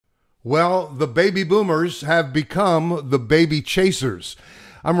Well, the baby boomers have become the baby chasers.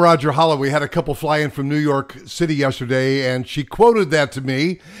 I'm Roger Holloway. Had a couple fly in from New York City yesterday, and she quoted that to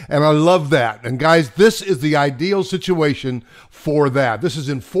me, and I love that. And guys, this is the ideal situation for that. This is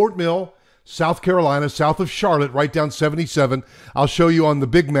in Fort Mill, South Carolina, south of Charlotte, right down 77. I'll show you on the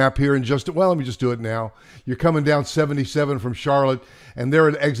big map here in just, well, let me just do it now. You're coming down 77 from Charlotte, and there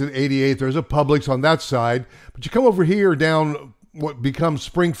at exit 88, there's a Publix on that side. But you come over here down what becomes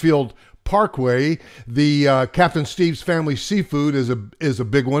Springfield Parkway. The Captain Steve's Family Seafood is a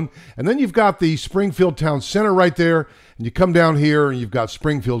big one. And then you've got the Springfield Town Center right there. And you come down here and you've got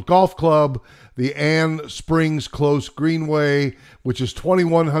Springfield Golf Club, the Ann Springs Close Greenway, which is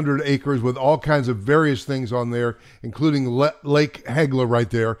 2,100 acres with all kinds of various things on there, including Lake Hagler right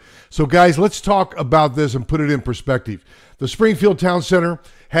there. So guys, let's talk about this and put it in perspective. The Springfield Town Center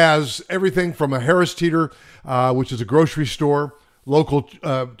has everything from a Harris Teeter, which is a grocery store, local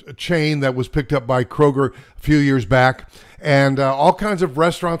chain that was picked up by Kroger a few years back, and all kinds of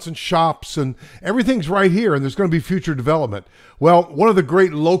restaurants and shops, and everything's right here, and there's going to be future development. Well, one of the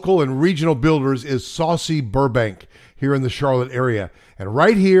great local and regional builders is Saussy Burbank here in the Charlotte area. And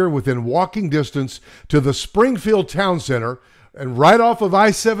right here, within walking distance to the Springfield Town Center, and right off of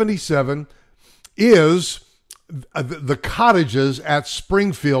I-77, is the Cottages at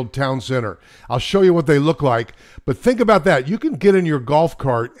Springfield Town Center. I'll show you what they look like, but think about that. You can get in your golf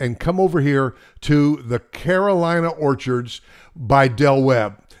cart and come over here to the Carolina Orchards by Del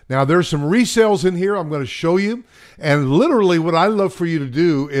Webb. Now, there's some resales in here I'm going to show you, and literally what I love for you to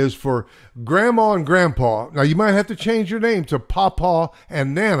do is for Grandma and Grandpa. Now, you might have to change your name to Papa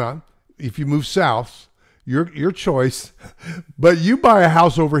and Nana if you move south, your choice, but you buy a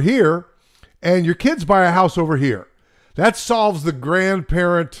house over here, and your kids buy a house over here. That solves the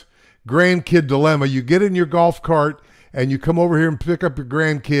grandparent-grandkid dilemma. You get in your golf cart and you come over here and pick up your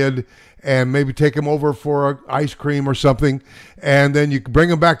grandkid and maybe take them over for ice cream or something, and then you bring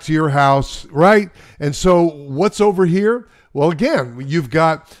them back to your house, right? And so what's over here? Well, again, you've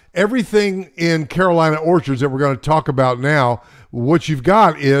got everything in Carolina Orchards that we're going to talk about now. What you've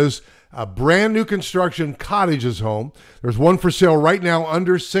got is a brand new construction Cottages home. There's one for sale right now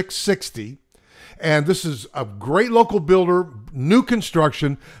under $660. And this is a great local builder, new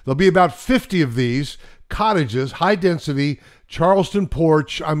construction. There'll be about 50 of these cottages, high density, Charleston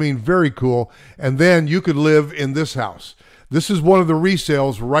porch. I mean, very cool. And then you could live in this house. This is one of the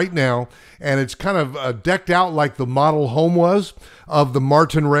resales right now, and it's kind of decked out like the model home was of the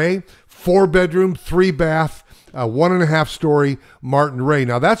Martin Ray, 4-bedroom, 3-bath, 1.5-story Martin Ray.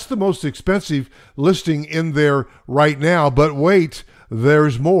 Now, that's the most expensive listing in there right now, but wait,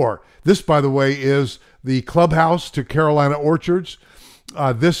 there's more. This, by the way, is the clubhouse to Carolina Orchards.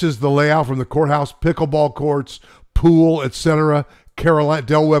 This is the layout from the courthouse, pickleball courts, pool, etc.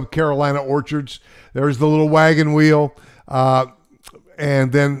 Del Webb Carolina Orchards. There's the little wagon wheel.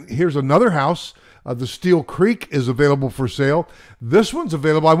 And then here's another house. The Steel Creek is available for sale. This one's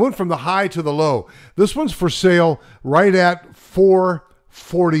available. I went from the high to the low. This one's for sale right at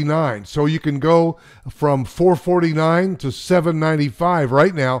 $449. So you can go from $449 to $795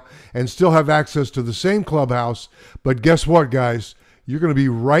 right now and still have access to the same clubhouse. But guess what, guys? You're going to be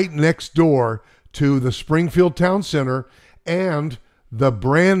right next door to the Springfield Town Center and the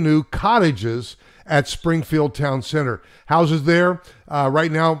brand new Cottages at Springfield Town Center. Houses there,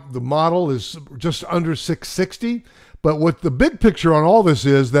 right now the model is just under $660. But what the big picture on all this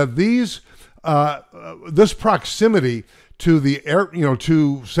is that this proximity to the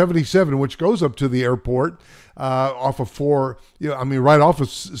to 77, which goes up to the airport, off of right off of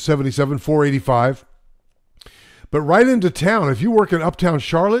 77, 485. But right into town, if you work in uptown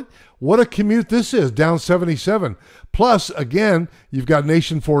Charlotte, what a commute this is, down 77. Plus, again, you've got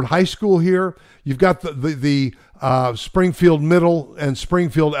Nation Ford High School here. You've got the Springfield Middle and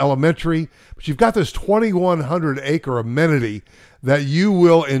Springfield Elementary. But you've got this 2,100-acre amenity that you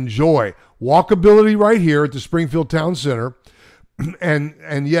will enjoy. Walkability right here at the Springfield Town Center,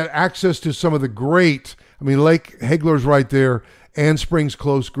 and yet access to some of the great, Lake Hagler's right there, Ann Springs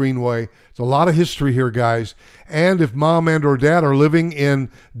Close Greenway. It's a lot of history here, guys. And if mom and or dad are living in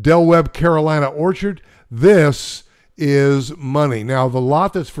Del Webb Carolina Orchard, this is money. Now, the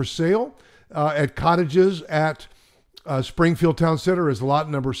lot that's for sale at Cottages at Springfield Town Center is lot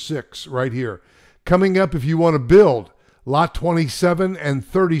number 6 right here. Coming up, if you want to build, lot 27 and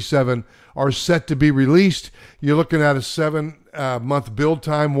 37 are set to be released. You're looking at a 7-month build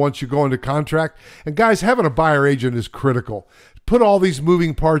time once you go into contract. And guys, having a buyer agent is critical. put all these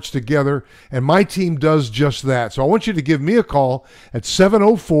moving parts together, and my team does just that. So I want you to give me a call at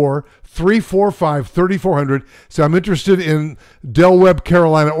 704-345-3400. So I'm interested in Webb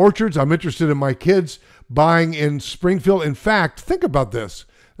Carolina Orchards. I'm interested in my kids buying in Springfield. In fact, think about this.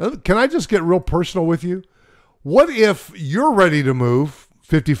 Can I just get real personal with you? What if you're ready to move,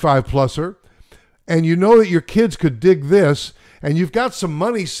 55-pluser, and you know that your kids could dig this, and you've got some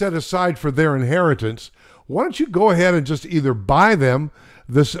money set aside for their inheritance? Why don't you go ahead and just either buy them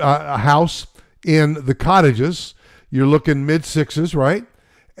this house in the Cottages? You're looking mid-sixes, right?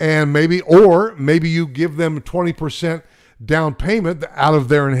 And maybe you give them 20% down payment out of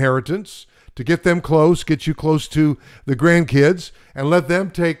their inheritance to get them close, get you close to the grandkids, and let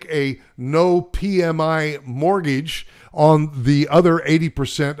them take a no PMI mortgage on the other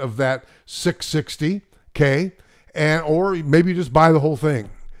 80% of that $660K, or maybe just buy the whole thing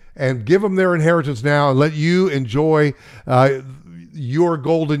and give them their inheritance now and let you enjoy your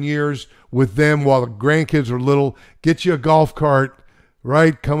golden years with them while the grandkids are little. Get you a golf cart,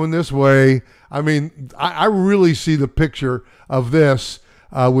 right, coming this way. I mean, I really see the picture of this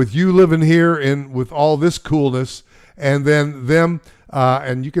with you living here and with all this coolness, and then them,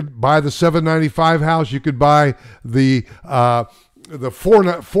 and you could buy the $795 house. You could buy the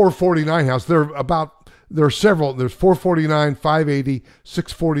 449 house. There are several. There's 449, 580,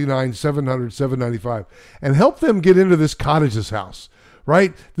 649, 700, 795, and help them get into this Cottages house,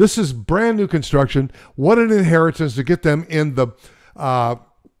 right? This is brand new construction. What an inheritance to get them in the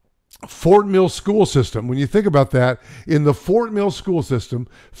Fort Mill school system. When you think about that, in the Fort Mill school system,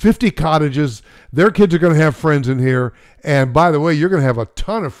 50 cottages, their kids are going to have friends in here. And by the way, you're going to have a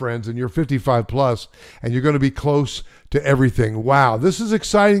ton of friends and you're 55 plus, and you're going to be close to everything. Wow, this is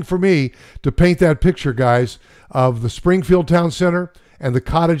exciting for me to paint that picture, guys, of the Springfield Town Center and the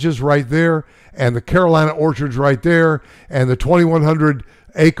cottages right there, and the Carolina Orchards right there, and the 2,100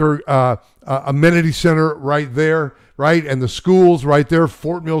 acre amenity center right there, right? And the schools right there,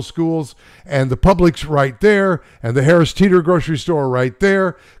 Fort Mill schools, and the Publix right there, and the Harris Teeter grocery store right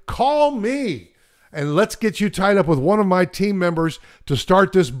there. Call me and let's get you tied up with one of my team members to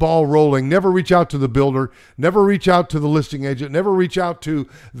start this ball rolling. Never reach out to the builder, never reach out to the listing agent, never reach out to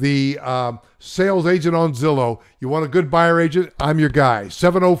the sales agent on Zillow. You want a good buyer agent? I'm your guy.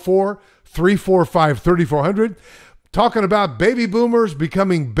 704-345-3400. Talking about baby boomers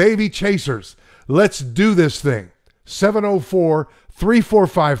becoming baby chasers. Let's do this thing.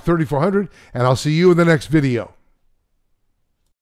 704-345-3400, and I'll see you in the next video.